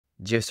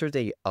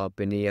Yesterday,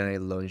 OpenAI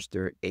launched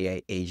their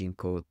AI agent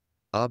called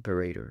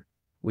Operator,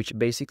 which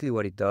basically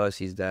what it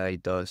does is that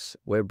it does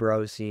web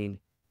browsing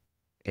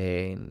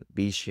and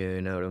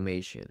vision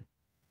automation.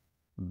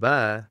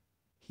 But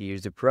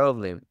here's the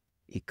problem.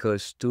 It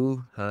costs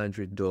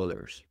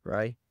 $200,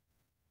 right?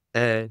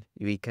 And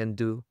we can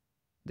do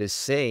the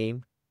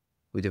same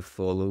with the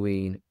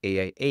following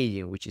AI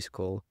agent, which is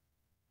called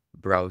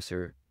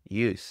browser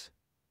use.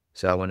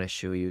 So I want to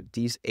show you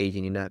this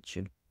agent in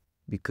action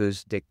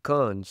because the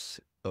cons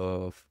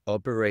of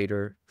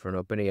Operator from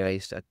OpenAI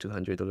is that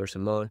 $200 a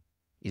month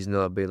is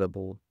not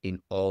available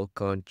in all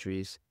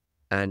countries,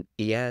 and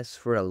it asks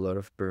for a lot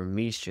of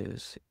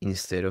permissions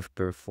instead of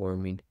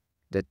performing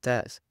the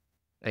task.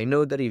 I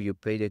know that if you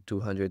pay the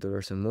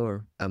 $200 or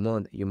more a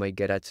month, you might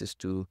get access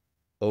to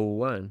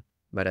O1,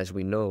 but as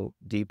we know,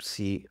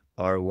 DeepSeek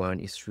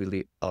R1 is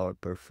really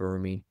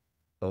outperforming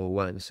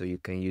O1, so you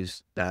can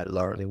use that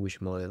large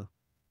language model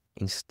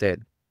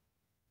instead.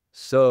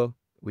 So,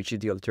 which is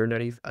the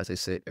alternative? As I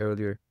said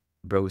earlier,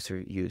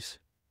 browser use.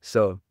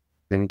 So,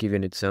 let me give you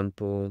an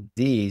example.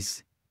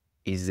 This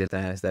is the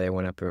task that I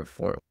want to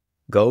perform.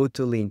 Go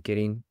to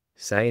LinkedIn,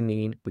 sign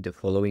in with the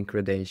following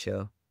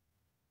credential,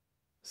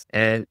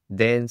 and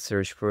then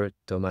search for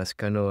Tomas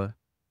Canoa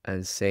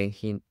and send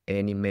him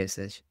any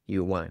message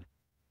you want.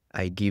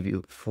 I give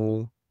you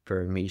full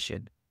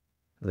permission.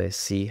 Let's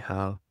see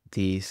how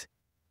this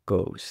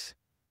goes.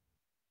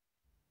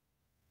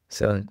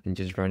 So I'm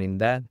just running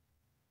that.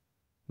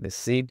 Let's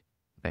see.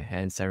 My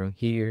hands are on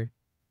here.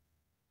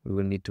 We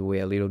will need to wait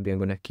a little bit. I'm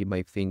gonna keep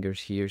my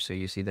fingers here so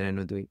you see that I'm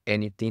not doing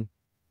anything.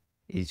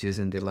 It's just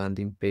on the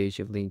landing page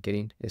of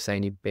LinkedIn, the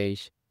sign-in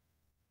page.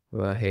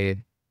 Go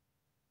ahead,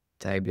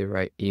 type the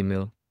right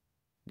email.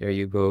 There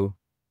you go.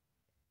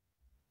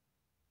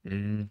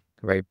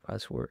 Right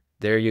password.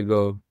 There you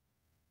go.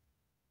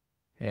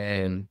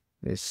 And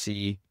let's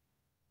see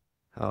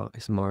how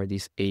smart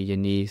this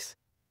agent is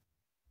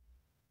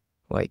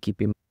while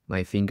keeping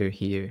my finger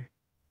here.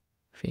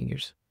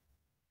 Fingers.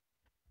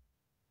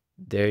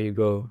 There you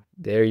go.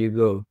 There you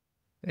go.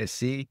 Let's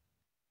see.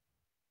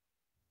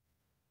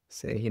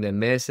 Send him a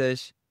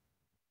message.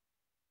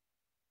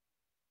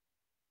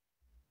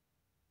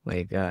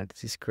 My God,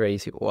 this is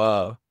crazy.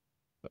 Wow.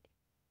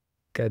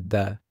 Look at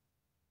that.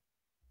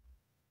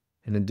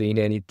 I'm not doing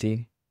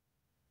anything.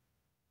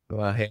 Go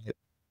ahead.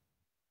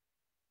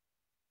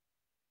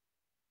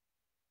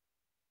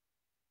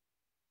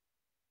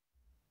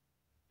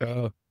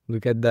 Oh,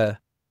 look at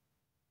that.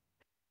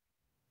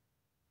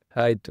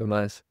 Hi,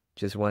 Thomas.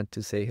 Just want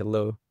to say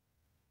hello.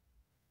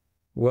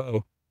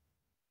 Whoa.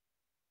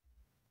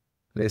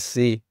 Let's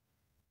see.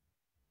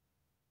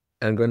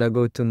 I'm gonna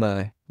go to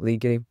my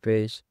LinkedIn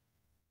page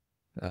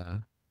uh,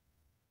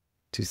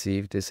 to see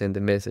if they send the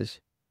message.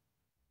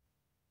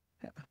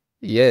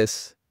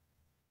 Yes,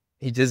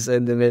 he just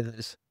sent the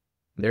message.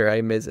 The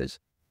right message.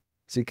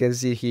 So you can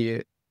see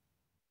here,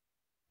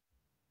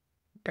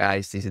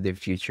 guys, this is the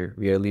future.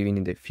 We are living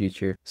in the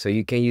future. So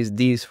you can use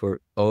this for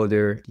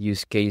other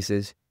use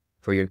cases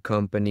for your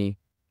company,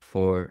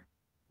 for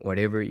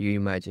whatever you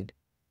imagine.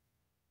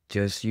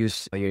 Just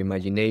use your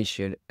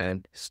imagination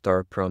and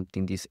start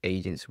prompting these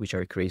agents, which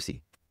are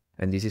crazy.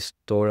 And this is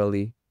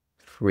totally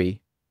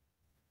free.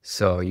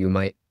 So you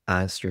might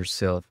ask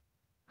yourself,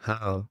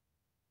 how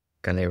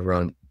can I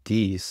run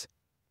this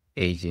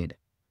agent?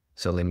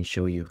 So let me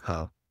show you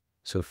how.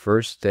 So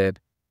first step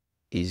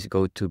is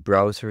go to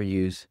browser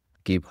use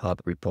GitHub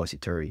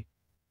repository.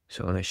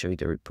 So I'm gonna show you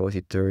the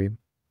repository.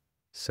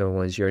 So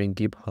once you're in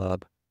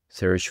GitHub,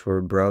 search for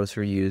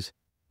browser use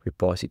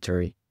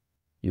repository.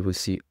 You will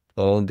see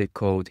all the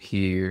code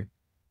here.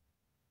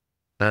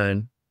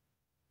 And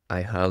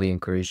I highly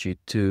encourage you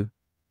to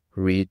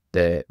read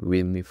the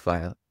README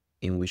file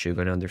in which you're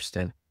gonna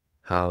understand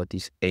how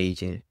this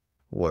agent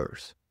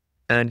works.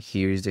 And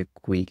here's the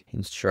quick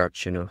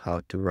instruction on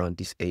how to run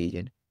this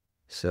agent.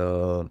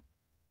 So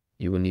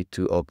you will need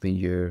to open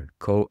your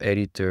code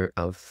editor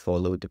and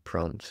follow the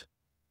prompts.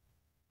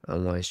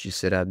 And once you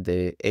set up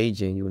the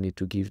agent, you will need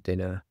to give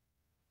them a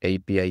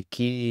API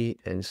key,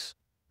 and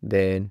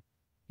then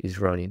it's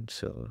running.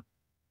 So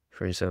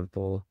for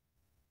example,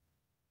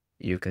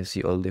 you can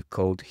see all the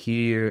code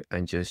here,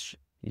 and you just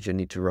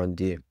need to run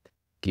the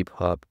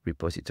GitHub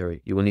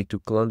repository. You will need to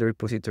clone the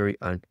repository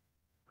and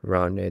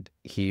run it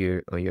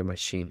here on your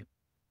machine.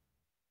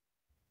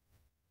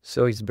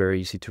 So it's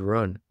very easy to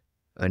run.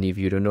 And if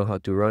you don't know how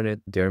to run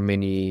it, there are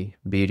many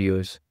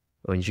videos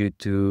on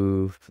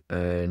YouTube,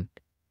 and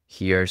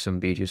here are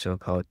some videos on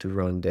how to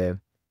run the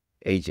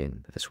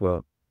agent as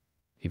well.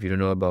 If you don't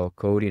know about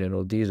coding and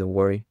all this, don't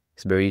worry.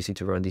 It's very easy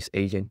to run this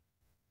agent.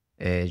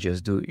 And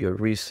just do your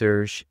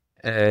research.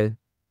 And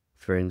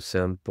for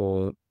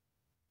example,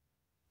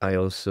 I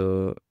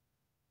also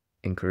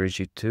encourage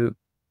you to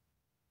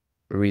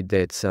read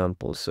the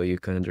examples so you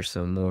can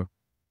understand more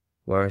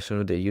what are some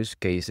of the use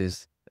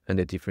cases and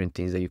the different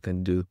things that you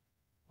can do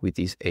with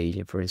this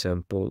agent. For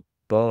example,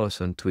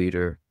 pause on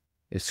Twitter,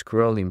 a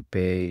scrolling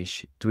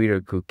page, Twitter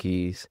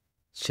cookies,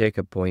 check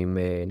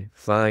appointment,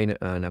 find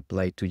and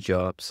apply to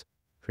jobs,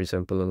 for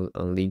example,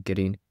 on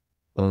LinkedIn,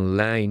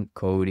 online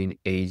coding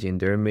agent.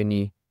 There are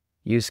many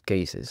use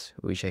cases,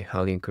 which I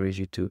highly encourage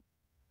you to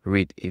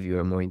read if you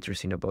are more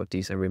interested about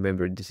this. And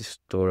remember, this is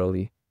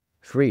totally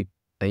free.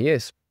 And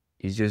yes,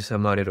 it's just a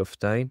matter of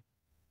time